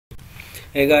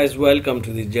Hey guys, welcome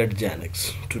to the Jet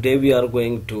Janix. Today we are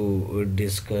going to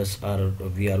discuss or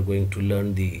we are going to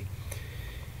learn the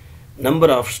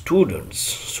number of students.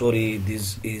 Sorry,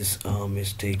 this is a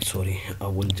mistake. Sorry, I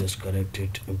will just correct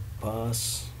it.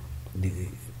 Pass the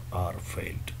or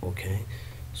failed. Okay,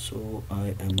 so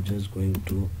I am just going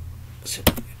to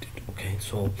separate it. Okay,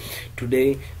 so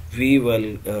today we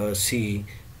will see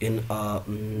in a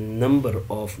number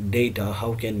of data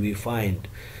how can we find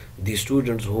the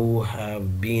students who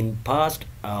have been passed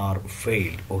or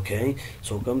failed. Okay,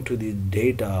 so come to the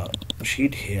data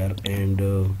sheet here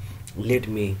and let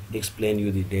me explain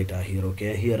you the data here.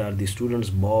 Okay, here are the students: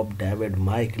 Bob, David,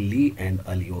 Mike, Lee and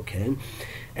Ali. Okay,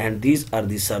 and these are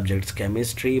the subjects: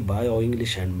 chemistry, bio,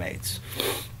 English and maths.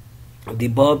 The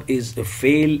Bob is a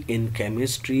fail in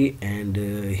chemistry and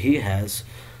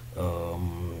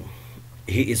um,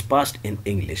 he is passed in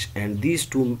English, and these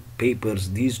two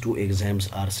papers, these two exams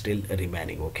are still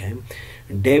remaining. Okay,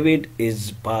 David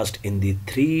is passed in the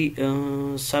three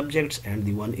subjects and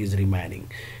the one is remaining,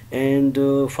 and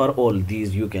for all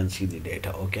these you can see the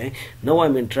data. Okay, now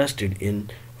I'm interested in,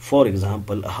 for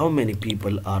example, how many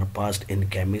people are passed in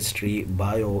chemistry,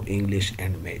 bio, English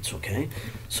and maths. Okay,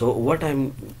 so what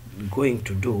I'm going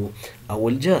to do, I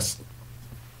will just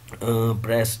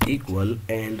press equal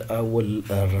and I will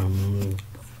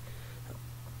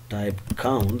type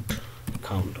count.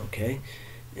 Okay,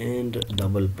 and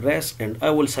double press and I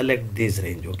will select this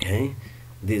range. Okay,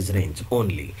 this range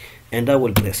only, and I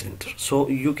will press enter. So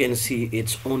you can see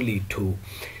it's only 2.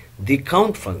 The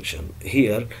count function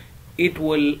here, it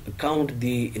will count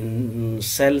the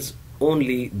cells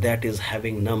only that is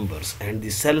having numbers, and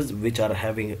the cells which are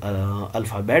having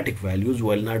alphabetic values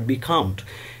will not be count.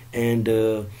 And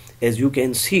as you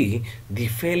can see, the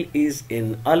fail is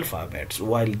in alphabets,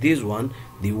 while this one,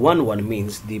 the 1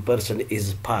 means the person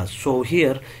is passed. So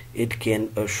here it can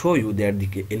show you that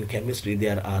in chemistry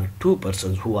there are 2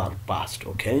 persons who are passed.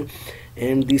 Okay,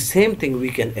 and the same thing we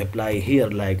can apply here,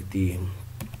 like the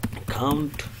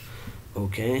count.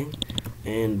 Okay,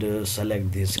 and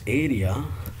select this area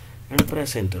and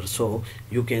press enter. So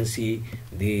you can see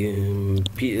the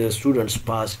students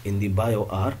passed in the bio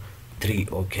are 3.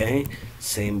 Okay,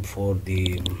 same for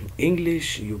the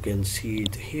English, you can see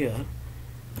it here,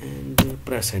 and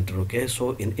press enter. Okay,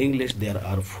 so in English there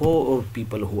are 4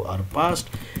 people who are passed,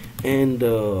 and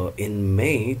in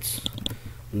maths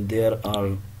there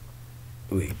are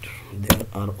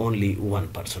only 1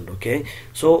 person. Okay,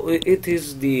 so it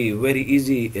is the very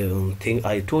easy thing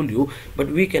I told you, but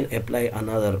we can apply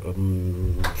another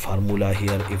formula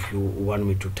here if you want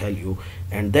me to tell you,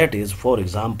 and that is, for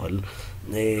example,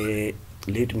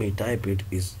 let me type it,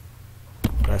 is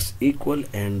press equal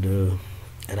and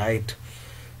write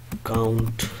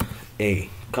count A.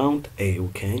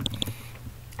 Okay,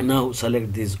 now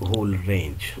select this whole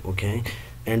range. Okay,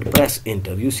 and press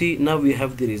enter. You see, now we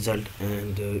have the result,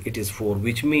 and it is 4,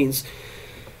 which means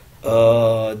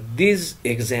this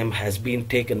exam has been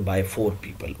taken by 4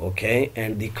 people. Okay,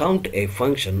 and the count A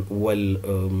function will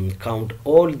count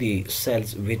all the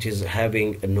cells which is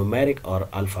having numeric or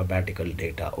alphabetical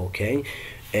data. Okay,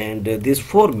 and this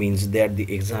 4 means that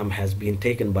the exam has been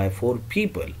taken by 4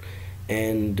 people,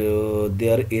 and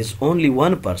there is only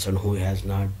 1 person who has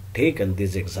not taken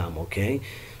this exam. Okay,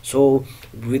 so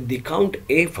with the count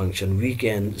A function we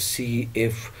can see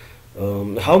if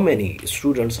how many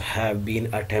students have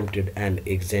been attempted an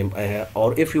exam,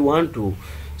 or if you want to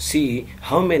see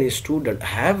how many students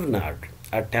have not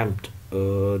attempt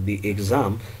the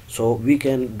exam, so we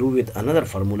can do with another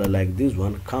formula like this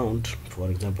one. Count, for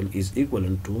example, is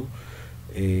equivalent to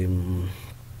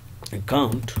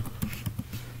count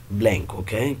blank.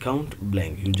 Okay, count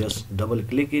blank, you just double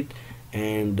click it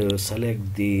and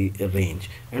select the range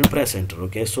and press enter.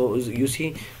 Okay, so you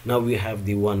see, now we have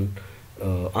the one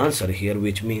answer here,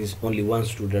 which means only 1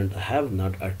 student have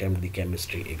not attempted the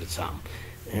chemistry exam.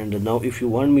 And now if you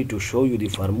want me to show you the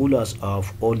formulas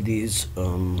of all these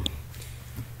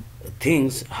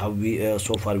things, how we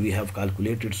so far we have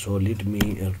calculated, so let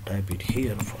me type it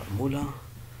here, formula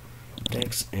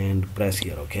text, and press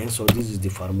here. Okay, so this is the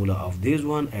formula of this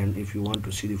one, and if you want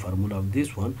to see the formula of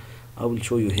this one, I will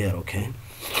show you here. Okay,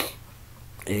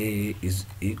 A is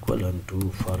equivalent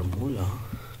to formula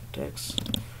text.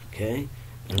 Okay,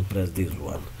 and press this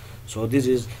one. So this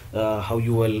is how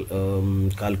you will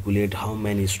calculate how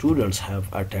many students have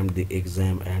attempted the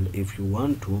exam. And if you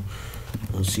want to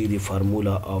see the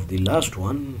formula of the last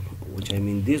one, which I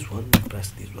mean this one,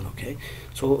 press this one. Okay,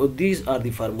 so these are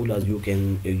the formulas you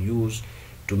can use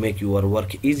to make your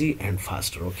work easy and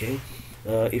faster. Okay,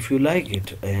 if you like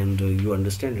it and you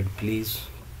understand it, please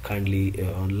kindly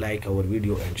like our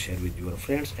video and share with your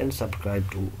friends and subscribe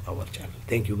to our channel.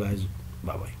 Thank you guys.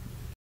 Bye bye.